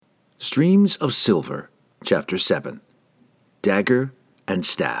Streams of Silver, Chapter 7. Dagger and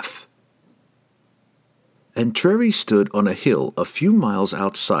Staff. Entreri stood on a hill a few miles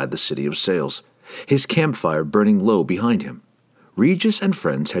outside the city of Sales, his campfire burning low behind him. Regis and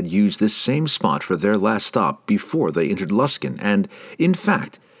friends had used this same spot for their last stop before they entered Luskan, and, in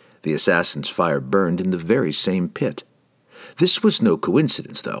fact, the assassin's fire burned in the very same pit. This was no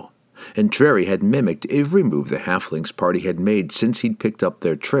coincidence, though. Entreri had mimicked every move the Halflings party had made since he'd picked up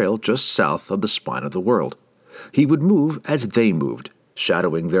their trail just south of the spine of the world. He would move as they moved,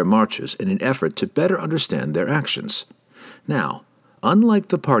 shadowing their marches in an effort to better understand their actions. Now, unlike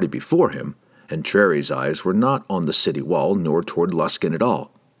the party before him, Entreri's eyes were not on the city wall nor toward Luskan at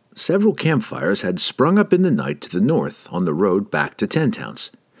all. Several campfires had sprung up in the night to the north on the road back to Ten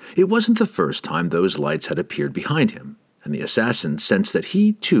Towns. It wasn't the first time those lights had appeared behind him, and the assassin sensed that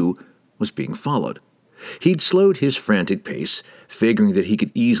he, too, was being followed. He'd slowed his frantic pace, figuring that he could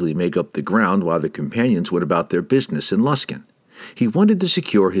easily make up the ground while the companions went about their business in Luskan. He wanted to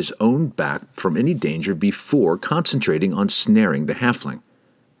secure his own back from any danger before concentrating on snaring the halfling.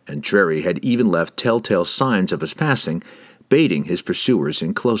 Entreri had even left telltale signs of his passing, baiting his pursuers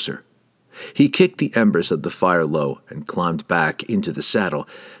in closer. He kicked the embers of the fire low and climbed back into the saddle,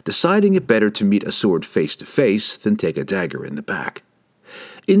 deciding it better to meet a sword face to face than take a dagger in the back.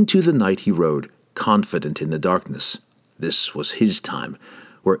 Into the night he rode, confident in the darkness. This was his time,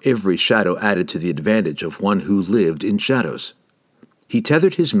 where every shadow added to the advantage of one who lived in shadows. He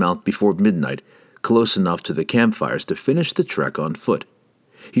tethered his mount before midnight, close enough to the campfires to finish the trek on foot.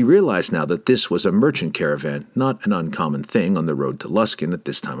 He realized now that this was a merchant caravan, not an uncommon thing on the road to Luskan at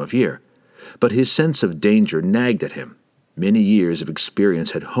this time of year. But his sense of danger nagged at him. Many years of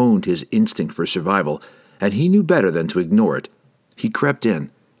experience had honed his instinct for survival, and he knew better than to ignore it. He crept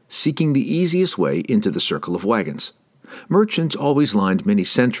in, seeking the easiest way into the circle of wagons. Merchants always lined many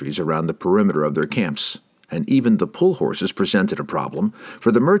sentries around the perimeter of their camps, and even the pull horses presented a problem,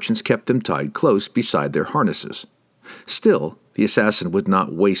 for the merchants kept them tied close beside their harnesses. Still, the assassin would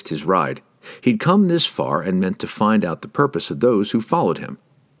not waste his ride. He'd come this far and meant to find out the purpose of those who followed him.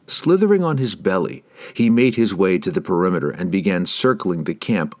 Slithering on his belly, he made his way to the perimeter and began circling the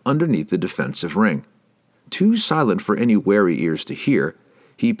camp underneath the defensive ring. Too silent for any wary ears to hear,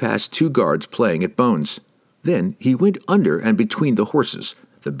 he passed 2 guards playing at bones. Then he went under and between the horses,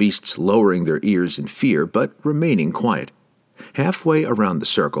 the beasts lowering their ears in fear but remaining quiet. Halfway around the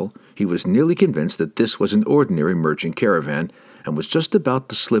circle, he was nearly convinced that this was an ordinary merchant caravan and was just about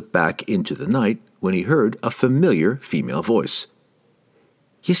to slip back into the night when he heard a familiar female voice.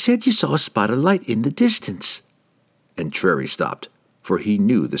 "You said you saw a spot of light in the distance." Entreri stopped, for he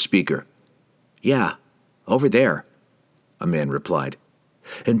knew the speaker. "Yeah, over there," a man replied.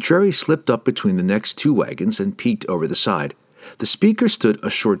 Entreri slipped up between the next 2 wagons and peeked over the side. The speaker stood a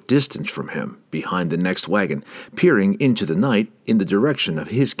short distance from him, behind the next wagon, peering into the night in the direction of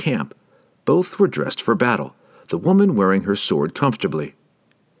his camp. Both were dressed for battle, the woman wearing her sword comfortably.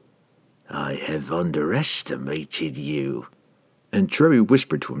 "I have underestimated you," Entreri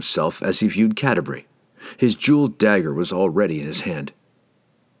whispered to himself as he viewed Canterbury. His jeweled dagger was already in his hand.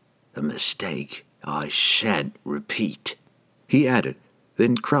 "A mistake I shan't repeat," he added,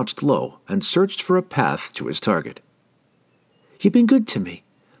 then crouched low and searched for a path to his target. "You've been good to me,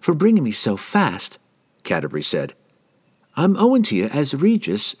 for bringing me so fast," Canterbury said. "I'm owing to you as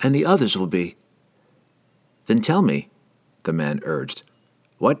Regis and the others will be." "Then tell me," the man urged,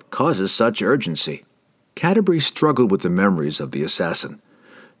 "what causes such urgency?" Canterbury struggled with the memories of the assassin.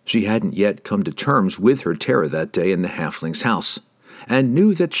 She hadn't yet come to terms with her terror that day in the halfling's house, and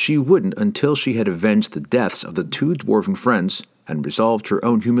knew that she wouldn't until she had avenged the deaths of the 2 dwarven friends and resolved her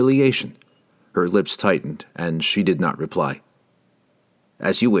own humiliation. Her lips tightened, and she did not reply.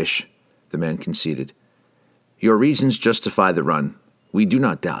 "As you wish," the man conceded. "Your reasons justify the run. We do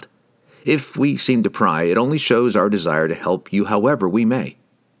not doubt. If we seem to pry, it only shows our desire to help you however we may."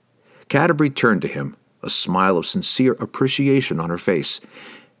 Canterbury turned to him, a smile of sincere appreciation on her face.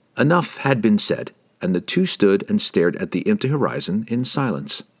 Enough had been said, and the 2 stood and stared at the empty horizon in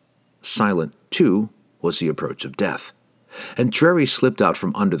silence. Silent, too, was the approach of death. Entreri slipped out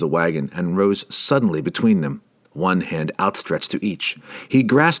from under the wagon and rose suddenly between them, one hand outstretched to each. He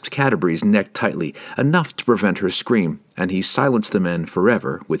grasped Canterbury's neck tightly, enough to prevent her scream, and he silenced the men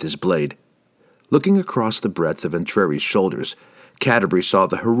forever with his blade. Looking across the breadth of Entreri's shoulders, Canterbury saw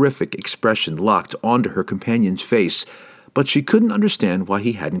the horrific expression locked onto her companion's face, but she couldn't understand why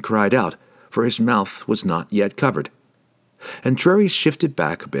he hadn't cried out, for his mouth was not yet covered. Entreri shifted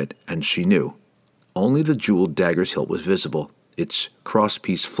back a bit, and she knew. Only the jeweled dagger's hilt was visible, its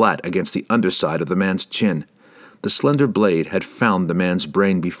crosspiece flat against the underside of the man's chin. The slender blade had found the man's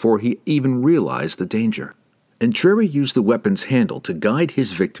brain before he even realized the danger. Entreri used the weapon's handle to guide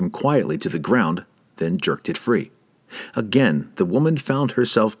his victim quietly to the ground, then jerked it free. Again, the woman found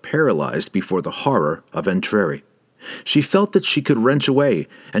herself paralyzed before the horror of Entreri. She felt that she could wrench away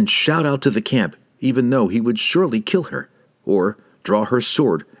and shout out to the camp, even though he would surely kill her, or draw her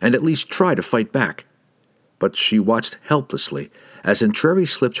sword and at least try to fight back. But she watched helplessly as Entreri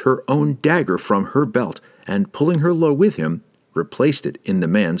slipped her own dagger from her belt and, pulling her low with him, replaced it in the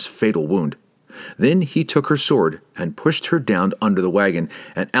man's fatal wound. Then he took her sword and pushed her down under the wagon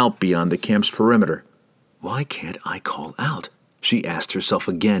and out beyond the camp's perimeter. Why can't I call out? She asked herself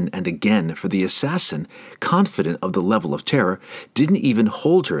again and again, for the assassin, confident of the level of terror, didn't even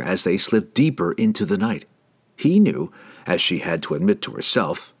hold her as they slipped deeper into the night. He knew, as she had to admit to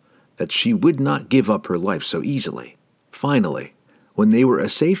herself, that she would not give up her life so easily. Finally, when they were a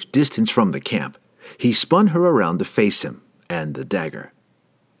safe distance from the camp, he spun her around to face him and the dagger.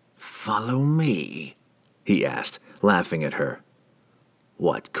 "Follow me?" he asked, laughing at her.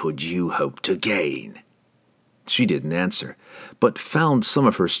 "What could you hope to gain?" She didn't answer, but found some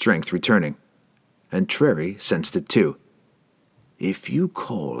of her strength returning. Entreri sensed it too. "If you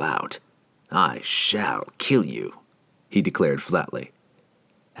call out, I shall kill you," he declared flatly.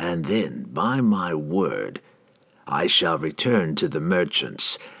 "And then, by my word, I shall return to the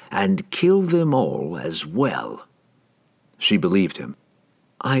merchants and kill them all as well." She believed him.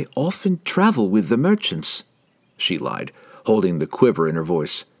 "I often travel with the merchants," she lied, holding the quiver in her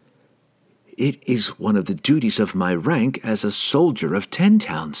voice. "It is one of the duties of my rank as a soldier of 10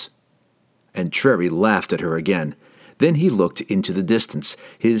 towns. Entreri laughed at her again. Then he looked into the distance,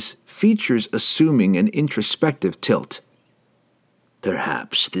 his features assuming an introspective tilt.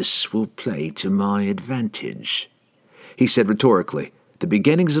 "Perhaps this will play to my advantage," he said rhetorically, the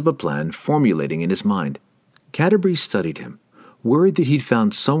beginnings of a plan formulating in his mind. Canterbury studied him, worried that he'd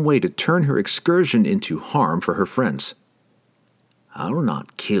found some way to turn her excursion into harm for her friends. "I'll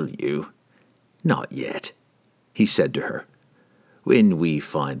not kill you. Not yet," he said to her. "When we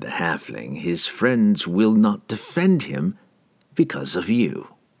find the halfling, his friends will not defend him because of you."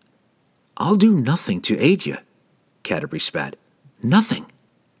 "I'll do nothing to aid you," Canterbury spat. "Nothing."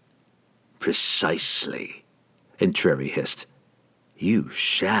 "Precisely," Entreri hissed. "You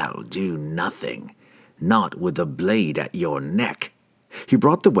shall do nothing, not with a blade at your neck." He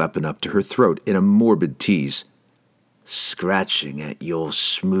brought the weapon up to her throat in a morbid tease. "Scratching at your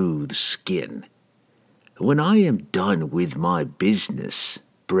smooth skin. When I am done with my business,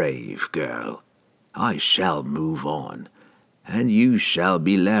 brave girl, I shall move on, and you shall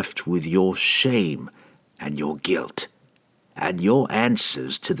be left with your shame and your guilt, and your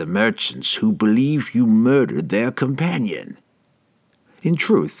answers to the merchants who believe you murdered their companion." In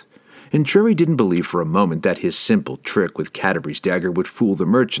truth, Entreri didn't believe for a moment that his simple trick with Canterbury's dagger would fool the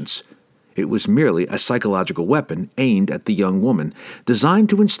merchants. It was merely a psychological weapon aimed at the young woman, designed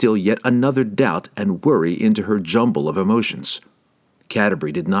to instill yet another doubt and worry into her jumble of emotions.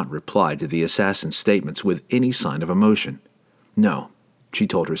 Canterbury did not reply to the assassin's statements with any sign of emotion. No, she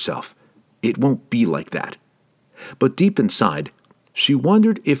told herself, it won't be like that. But deep inside, she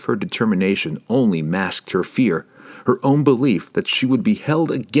wondered if her determination only masked her fear, her own belief that she would be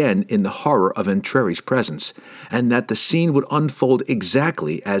held again in the horror of Entreri's presence, and that the scene would unfold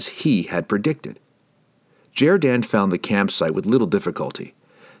exactly as he had predicted. Jerdan found the campsite with little difficulty.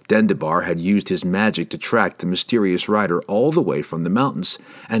 Dendabar had used his magic to track the mysterious rider all the way from the mountains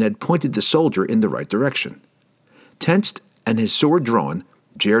and had pointed the soldier in the right direction. Tensed and his sword drawn,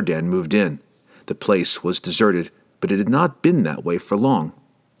 Jerdan moved in. The place was deserted, but it had not been that way for long.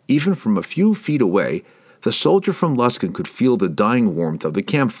 Even from a few feet away, the soldier from Luskan could feel the dying warmth of the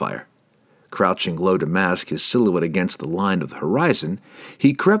campfire. Crouching low to mask his silhouette against the line of the horizon,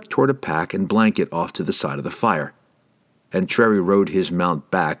 he crept toward a pack and blanket off to the side of the fire. Entreri rode his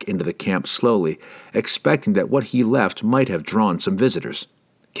mount back into the camp slowly, expecting that what he left might have drawn some visitors.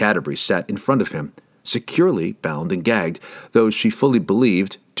 Canterbury sat in front of him, securely bound and gagged, though she fully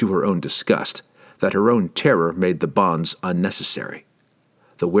believed, to her own disgust, that her own terror made the bonds unnecessary.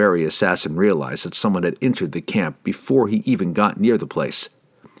 The wary assassin realized that someone had entered the camp before he even got near the place.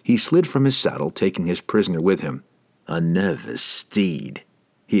 He slid from his saddle, taking his prisoner with him. "A nervous steed,"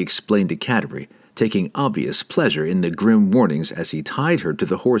 he explained to Canterbury, taking obvious pleasure in the grim warnings as he tied her to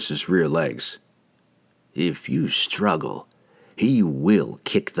the horse's rear legs. "If you struggle, he will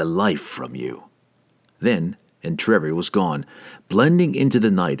kick the life from you." Then Entreri was gone, blending into the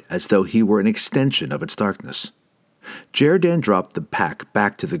night as though he were an extension of its darkness. Jerdan dropped the pack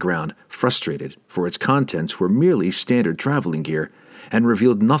back to the ground, frustrated, for its contents were merely standard traveling gear and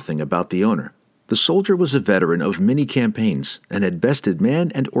revealed nothing about the owner. The soldier was a veteran of many campaigns and had bested man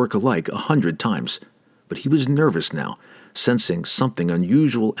and orc alike 100 times, but he was nervous now, sensing something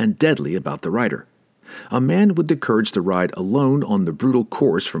unusual and deadly about the rider. A man with the courage to ride alone on the brutal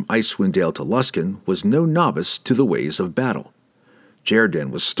course from Icewind Dale to Luskan was no novice to the ways of battle.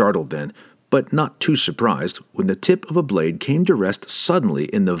 Jerdan was startled then, but not too surprised, when the tip of a blade came to rest suddenly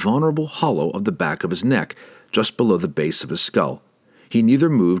in the vulnerable hollow of the back of his neck, just below the base of his skull. He neither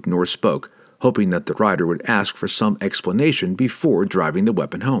moved nor spoke, hoping that the rider would ask for some explanation before driving the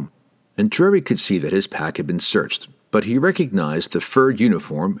weapon home. Entreri could see that his pack had been searched, but he recognized the furred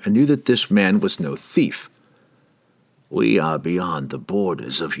uniform and knew that this man was no thief. "We are beyond the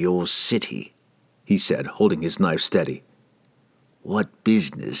borders of your city," he said, holding his knife steady. "What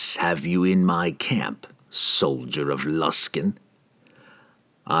business have you in my camp, soldier of Luskan?"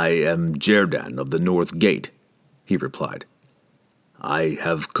 "I am Jerdan of the North Gate," he replied. "I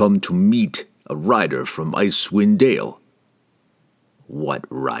have come to meet a rider from Icewind Dale." "What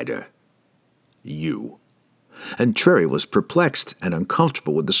rider?" "You." And Entreri was perplexed and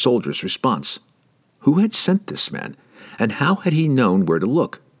uncomfortable with the soldier's response. Who had sent this man, and how had he known where to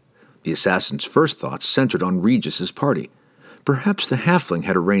look? The assassin's first thoughts centered on Regis's party. Perhaps the halfling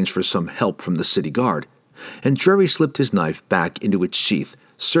had arranged for some help from the city guard. And Entreri slipped his knife back into its sheath,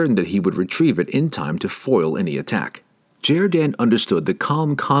 certain that he would retrieve it in time to foil any attack. Jerdan understood the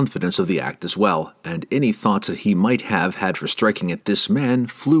calm confidence of the act as well, and any thoughts that he might have had for striking at this man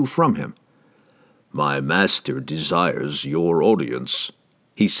flew from him. "My master desires your audience,"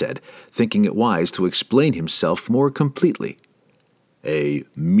 he said, thinking it wise to explain himself more completely. "A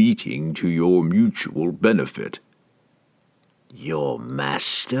meeting to your mutual benefit." "Your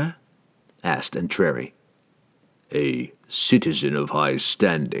master?" asked Entreri. "A citizen of high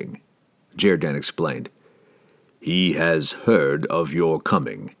standing," Jerdan explained. "He has heard of your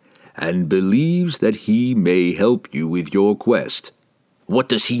coming, and believes that he may help you with your quest." "What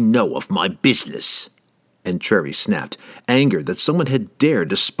does he know of my business?" Entreri snapped, angered that someone had dared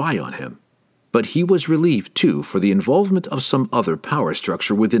to spy on him. But he was relieved, too, for the involvement of some other power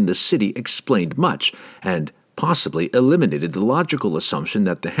structure within the city explained much, and possibly eliminated the logical assumption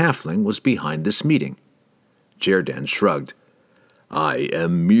that the halfling was behind this meeting. Jerdan shrugged. "I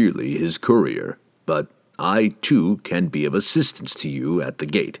am merely his courier, but I, too, can be of assistance to you at the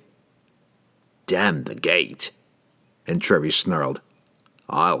gate." "Damn the gate," Entreri snarled.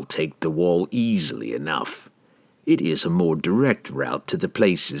 "I'll take the wall easily enough. It is a more direct route to the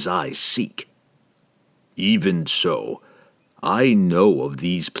places I seek." "Even so, I know of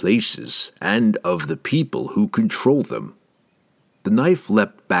these places and of the people who control them." The knife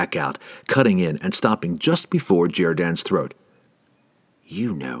leapt back out, cutting in and stopping just before Jerdan's throat.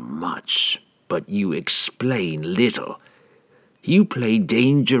 "You know much, but you explain little. You play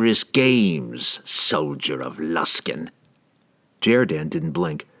dangerous games, soldier of Luskan." Jerdan didn't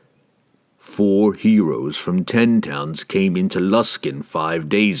blink. 4 heroes from 10 towns came into Luskan 5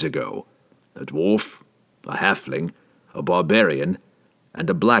 days ago. A dwarf, a halfling, a barbarian, and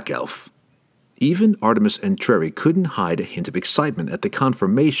a black elf. Even Artemis Entreri couldn't hide a hint of excitement at the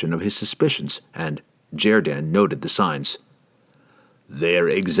confirmation of his suspicions, and Jerdan noted the signs. "Their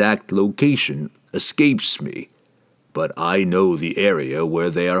exact location escapes me, but I know the area where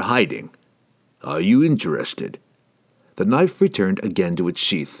they are hiding. Are you interested?" The knife returned again to its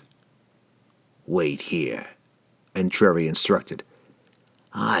sheath. "Wait here," Entreri instructed.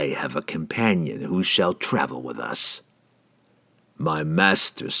 "I have a companion who shall travel with us." "My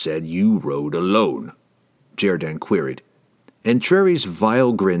master said you rode alone," Jerdan queried. Entreri's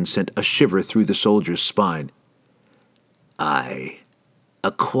vile grin sent a shiver through the soldier's spine. "I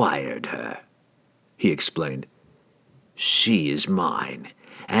acquired her," he explained. "She is mine,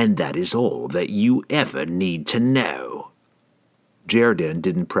 and that is all that you ever need to know." Jerdan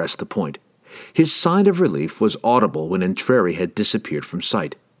didn't press the point. His sign of relief was audible when Entreri had disappeared from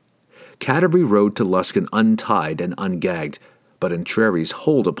sight. Canterbury rode to Luskan untied and ungagged, but Entreri's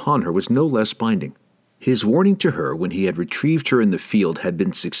hold upon her was no less binding. His warning to her when he had retrieved her in the field had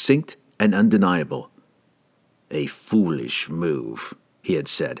been succinct and undeniable. "A foolish move," he had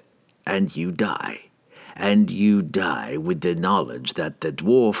said, "and you die. And you die with the knowledge that the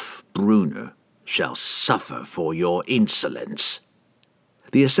dwarf Brunner shall suffer for your insolence."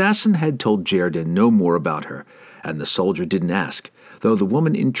 The assassin had told Jerdan no more about her, and the soldier didn't ask, though the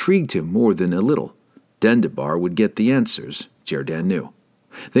woman intrigued him more than a little. Dendabar would get the answers, Jerdan knew.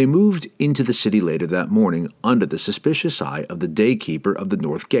 They moved into the city later that morning under the suspicious eye of the daykeeper of the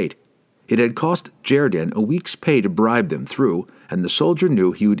North Gate. It had cost Jerdan a week's pay to bribe them through, and the soldier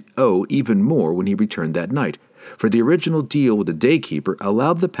knew he would owe even more when he returned that night, for the original deal with the Daykeeper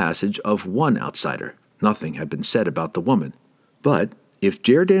allowed the passage of one outsider. Nothing had been said about the woman. But if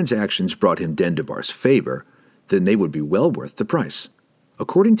Jerdan's actions brought him Dendabar's favor, then they would be well worth the price.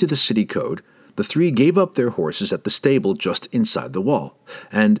 According to the city code, the three gave up their horses at the stable just inside the wall,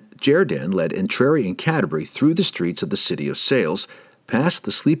 and Jerdan led Entreri and Canterbury through the streets of the city of Sales, past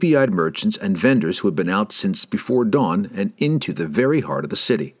the sleepy-eyed merchants and vendors who had been out since before dawn, and into the very heart of the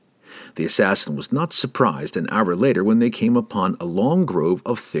city. The assassin was not surprised an hour later when they came upon a long grove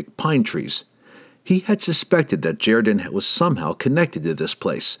of thick pine trees. He had suspected that Jerdan was somehow connected to this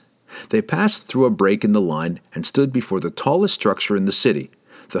place. They passed through a break in the line and stood before the tallest structure in the city,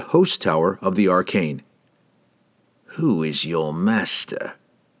 the host tower of the Arcane. "Who is your master?"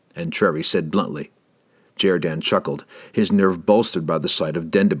 Entreri said bluntly. Jerdan chuckled, his nerve bolstered by the sight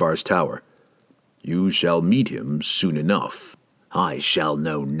of Dendabar's tower. "You shall meet him soon enough." "I shall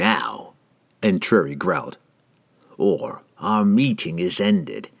know now," Entreri growled. "or our meeting is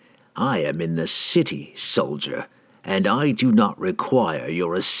ended. I am in the city, soldier, and I do not require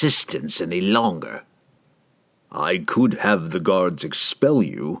your assistance any longer." "I could have the guards expel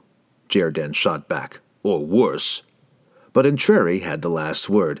you," Jerdan shot back, "or worse." But Entreri had the last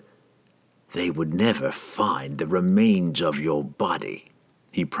word. "They would never find the remains of your body,"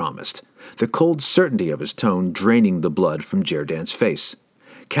 he promised, the cold certainty of his tone draining the blood from Jerdan's face.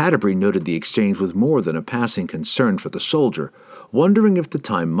 Canterbury noted the exchange with more than a passing concern for the soldier, wondering if the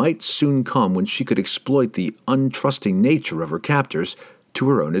time might soon come when she could exploit the untrusting nature of her captors to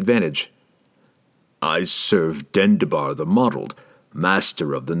her own advantage. "I serve Dendabar the Mottled,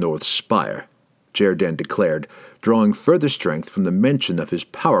 master of the North Spire," Jerdan declared, drawing further strength from the mention of his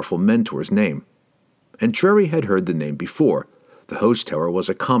powerful mentor's name. Entreri had heard the name before. The host tower was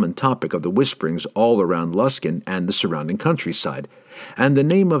a common topic of the whisperings all around Luskan and the surrounding countryside, and the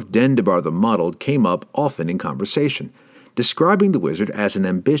name of Dendabar the Mottled came up often in conversation, describing the wizard as an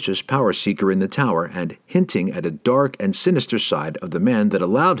ambitious power seeker in the tower and hinting at a dark and sinister side of the man that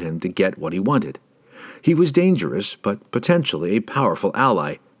allowed him to get what he wanted. He was dangerous, but potentially a powerful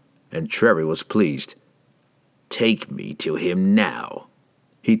ally, and Entreri was pleased. "Take me to him now,"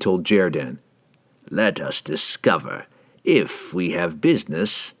 he told Jerdan. "Let us discover if we have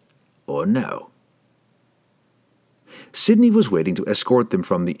business or no." Sidney was waiting to escort them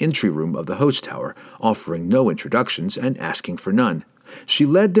from the entry room of the host tower, offering no introductions and asking for none. She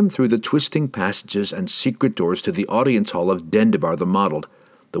led them through the twisting passages and secret doors to the audience hall of Dendabar the Mottled.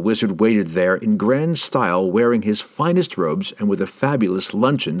 The wizard waited there in grand style, wearing his finest robes and with a fabulous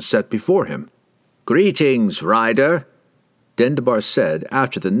luncheon set before him. "Greetings, rider," Dendabar said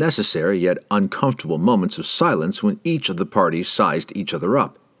after the necessary yet uncomfortable moments of silence when each of the parties sized each other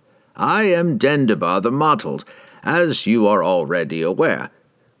up. "I am Dendabar the Mottled, as you are already aware.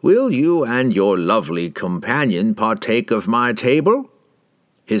 Will you and your lovely companion partake of my table?"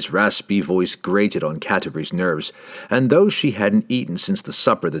 His raspy voice grated on Canterbury's nerves, and though she hadn't eaten since the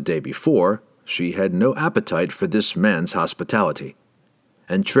supper the day before, she had no appetite for this man's hospitality.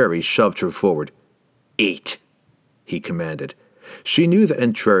 Entreri shoved her forward. "Eat," he commanded. She knew that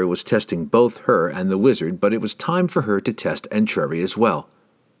Entreri was testing both her and the wizard, but it was time for her to test Entreri as well.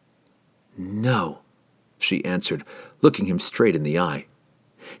 "No," she answered, looking him straight in the eye.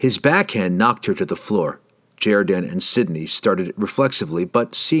 His backhand knocked her to the floor. Jerdan and Sidney started reflexively,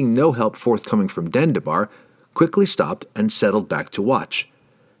 but seeing no help forthcoming from Dendabar, quickly stopped and settled back to watch.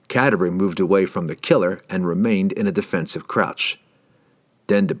 Canterbury moved away from the killer and remained in a defensive crouch.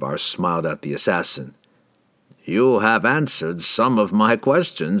 Dendabar smiled at the assassin. "You have answered some of my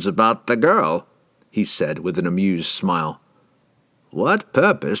questions about the girl," he said with an amused smile. "What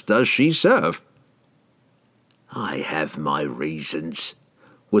purpose does she serve?" "I have my reasons,"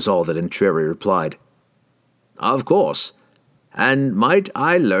 was all that Entreri replied. "Of course. And might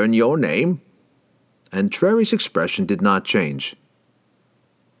I learn your name?" Entreri's expression did not change.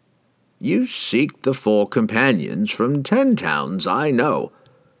 "You seek the 4 companions from 10 towns, I know,"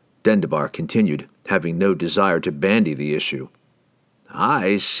 Dendabar continued, having no desire to bandy the issue.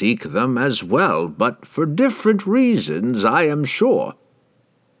 "I seek them as well, but for different reasons, I am sure."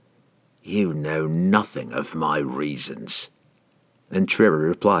 "You know nothing of my reasons," Entreri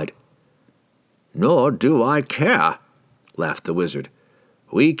replied. "Nor do I care," laughed the wizard.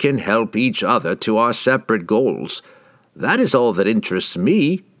 "We can help each other to our separate goals. That is all that interests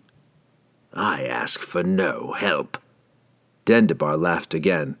me." "I ask for no help." Dendabar laughed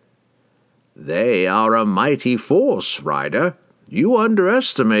again. "They are a mighty force, rider. You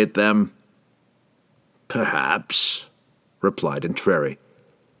underestimate them." "Perhaps," replied Entreri.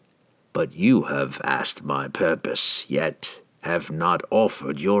 "But you have asked my purpose, yet have not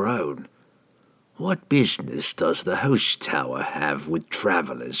offered your own. What business does the host tower have with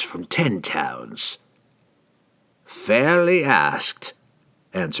travelers from 10 towns? Fairly asked,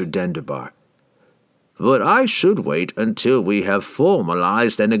 answered Dendabar. But I should wait until we have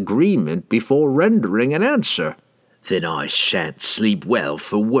formalized an agreement before rendering an answer. Then I shan't sleep well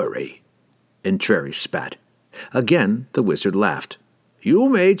for worry. Entreri spat. Again the wizard laughed. You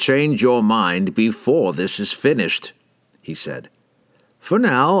may change your mind before this is finished, he said. For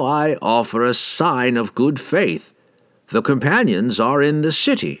now I offer a sign of good faith. The companions are in the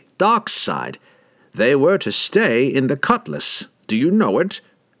city, Darkside. They were to stay in the Cutlass. Do you know it?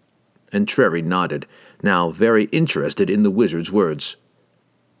 Entreri nodded, now very interested in the wizard's words.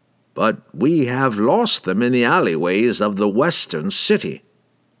 But we have lost them in the alleyways of the western city,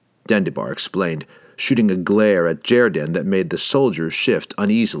 Dendabar explained, shooting a glare at Jerden that made the soldiers shift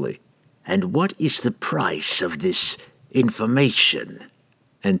uneasily. And what is the price of this information?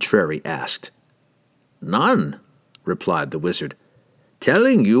 Entreri asked. None, replied the wizard.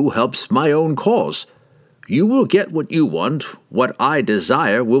 Telling you helps my own cause. You will get what you want. What I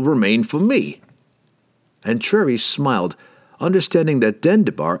desire will remain for me. Entreri smiled, understanding that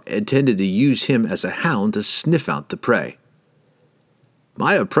Dendabar intended to use him as a hound to sniff out the prey.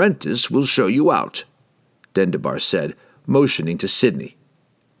 My apprentice will show you out, Dendabar said, motioning to Sidney.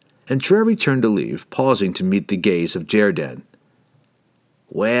 Entreri turned to leave, pausing to meet the gaze of Jerden.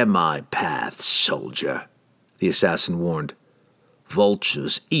 Wear my path, soldier, the assassin warned.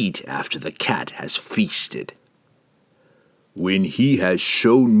 Vultures eat after the cat has feasted. When he has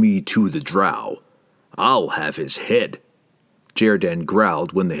shown me to the drow, I'll have his head, Jerden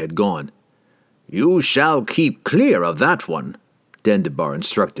growled when they had gone. You shall keep clear of that one, Dendabar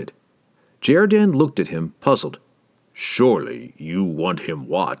instructed. Jerden looked at him, puzzled. Surely you want him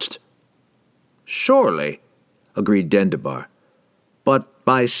watched. Surely, agreed Dendabar. But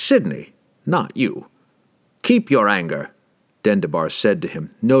by Sidney, not you. Keep your anger, Dendabar said to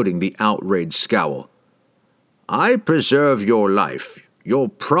him, noting the outraged scowl. I preserve your life. Your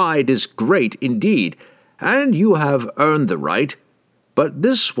pride is great indeed, and you have earned the right. But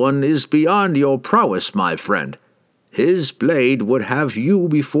this one is beyond your prowess, my friend. His blade would have you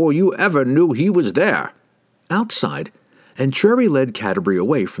before you ever knew he was there. Outside, Entreri led Canterbury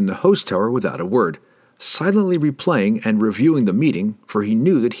away from the host tower without a word, silently replaying and reviewing the meeting, for he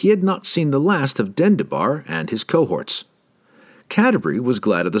knew that he had not seen the last of Dendabar and his cohorts. Canterbury was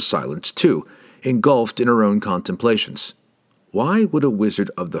glad of the silence, too, engulfed in her own contemplations. Why would a wizard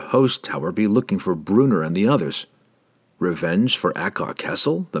of the host tower be looking for Brunner and the others? Revenge for Akar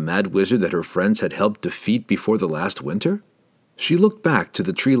Kessel, the mad wizard that her friends had helped defeat before the last winter? She looked back to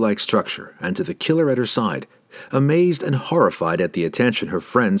the tree-like structure and to the killer at her side, amazed and horrified at the attention her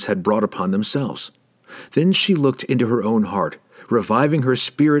friends had brought upon themselves. Then she looked into her own heart, reviving her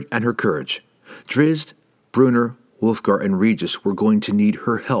spirit and her courage. Drizzt, Brunner, Wulfgar, and Regis were going to need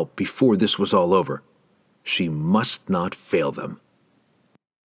her help before this was all over. She must not fail them.